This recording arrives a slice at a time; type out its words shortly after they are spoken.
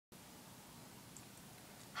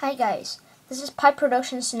Hi guys, this is Pipe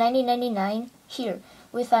Productions 1999 here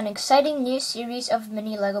with an exciting new series of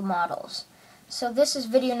mini Lego models. So this is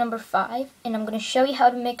video number 5 and I'm going to show you how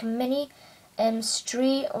to make a mini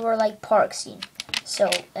street or like park scene. So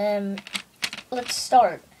let's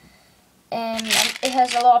start. It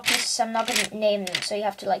has a lot of pieces, so I'm not going to name them, so you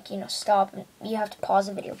have to stop and you have to pause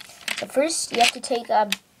the video. So first you have to take a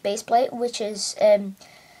base plate which is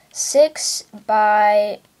 6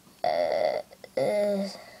 by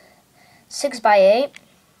 6 by 8,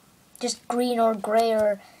 just green or gray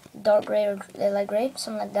or dark gray or light gray,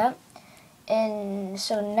 something like that. And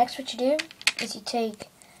so next what you do is you take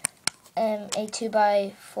a 2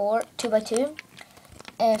 by 2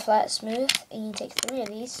 and flat smooth, and you take 3 of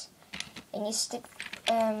these and you stick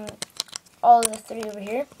all of the 3 over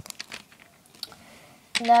here.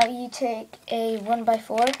 Now you take a 1 by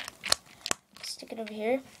 4, stick it over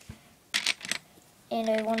here, and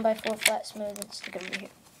a 1 by 4 flat smooth and stick it over here.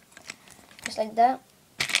 Just like that.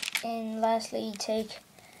 And lastly you take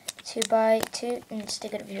 2 by 2 and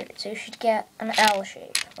stick it over here. So you should get an L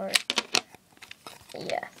shape, or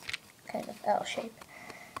yeah, kind of L shape.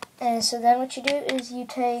 And so then what you do is you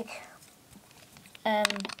take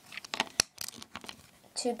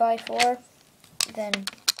 2 by 4, then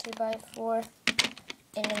 2 by 4,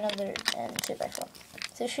 and another 2 by 4.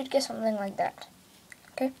 So you should get something like that.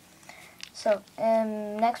 Okay. So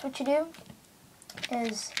next what you do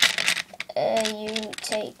is you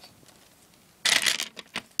take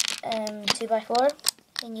 2 by 4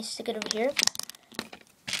 and you stick it over here.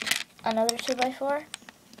 Another 2 by 4,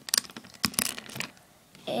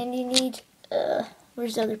 and you need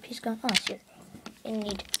where's the other piece gone? Oh, it's here. And you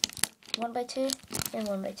need 1 by 2 and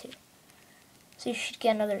 1 by 2. So you should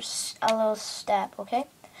get a little step, okay?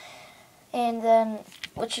 And then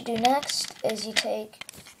what you do next is you take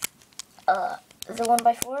the 1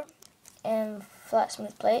 by 4 and flat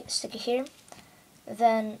smooth plate, stick it here,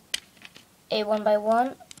 then a 1 by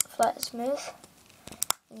 1 flat smooth,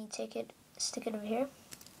 and you take it, stick it over here,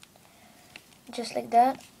 just like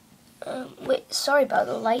that. Wait, sorry about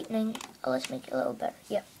the lightning. Let's make it a little better.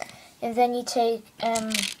 Yeah, and then you take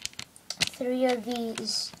 3 of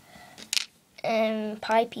these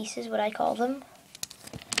pie pieces, what I call them,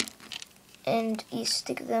 and you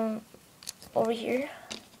stick them over here.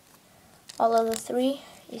 All of the 3,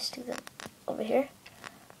 you stick them over here.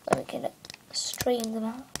 Let me kind of straighten them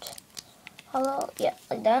out. Hello, yeah,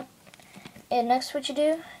 like that. And next what you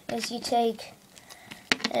do is you take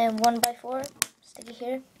 1 by 4, stick it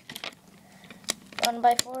here, 1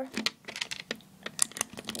 by 4,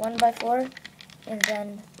 1 by 4, and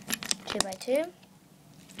then 2 by 2,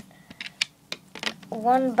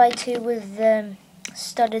 1 by 2 with the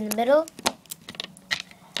stud in the middle,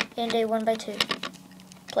 and a 1 by 2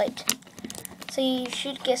 plate. So you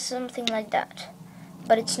should get something like that,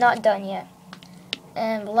 but it's not done yet.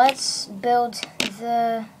 And let's build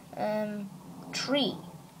the tree.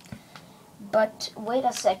 But wait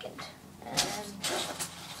a second.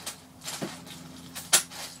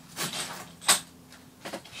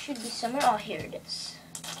 Should be somewhere. Oh, here it is.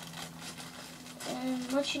 And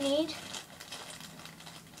what you need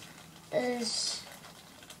is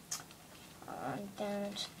damn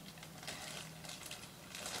it.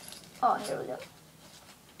 Oh, here we go.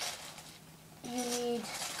 You need,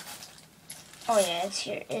 oh yeah, it's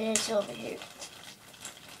here. It's over here.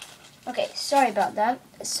 Okay, sorry about that.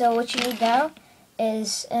 So what you need now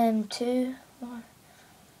is 2, 4,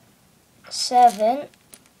 7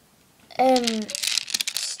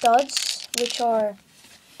 studs, which are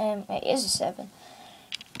it is a 7.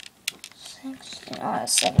 6 and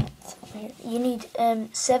 7 over here. You need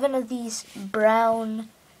 7 of these brown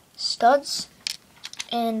studs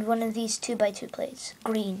and 1 of these 2 by 2 plates,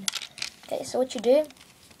 green. Okay, so what you do,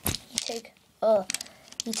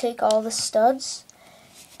 you take all the studs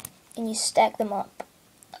and you stack them up.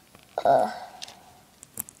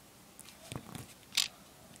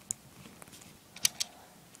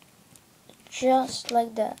 Just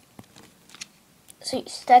like that. So you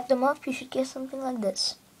stack them up, you should get something like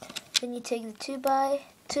this. Then you take the 2 by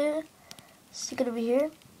 2, stick it over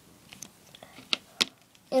here,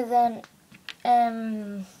 and then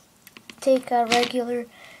take a regular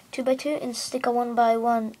 2 by 2 and stick a 1 by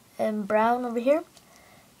 1 brown over here,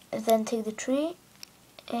 and then take the tree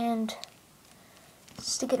and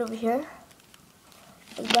stick it over here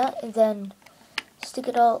like that, and then stick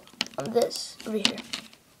it all on this over here,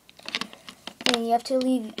 and you have to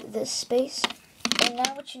leave this space. And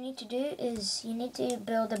now what you need to do is you need to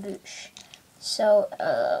build a bush. So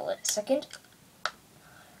wait a second.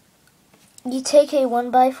 You take a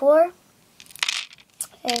 1 by 4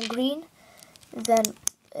 and green, then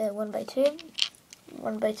 1 by 2,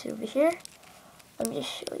 1x2 over here. Let me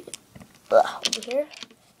just show you. Over here.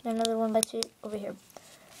 And another 1x2 over here.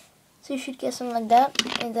 So you should get something like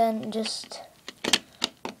that, and then just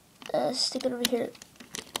stick it over here.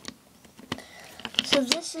 So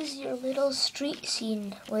this is your little street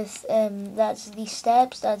scene with that's the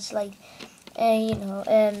steps. That's like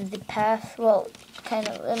the path. Well, kind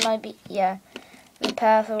of, it might be, yeah, the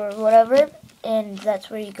path or whatever, and that's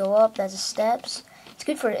where you go up. That's the steps. It's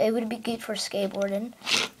good for, it would be good for skateboarding.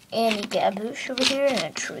 And you get a bush over here and a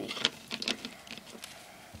tree.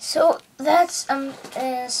 So that's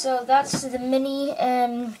the mini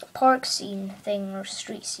park scene thing, or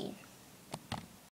street scene.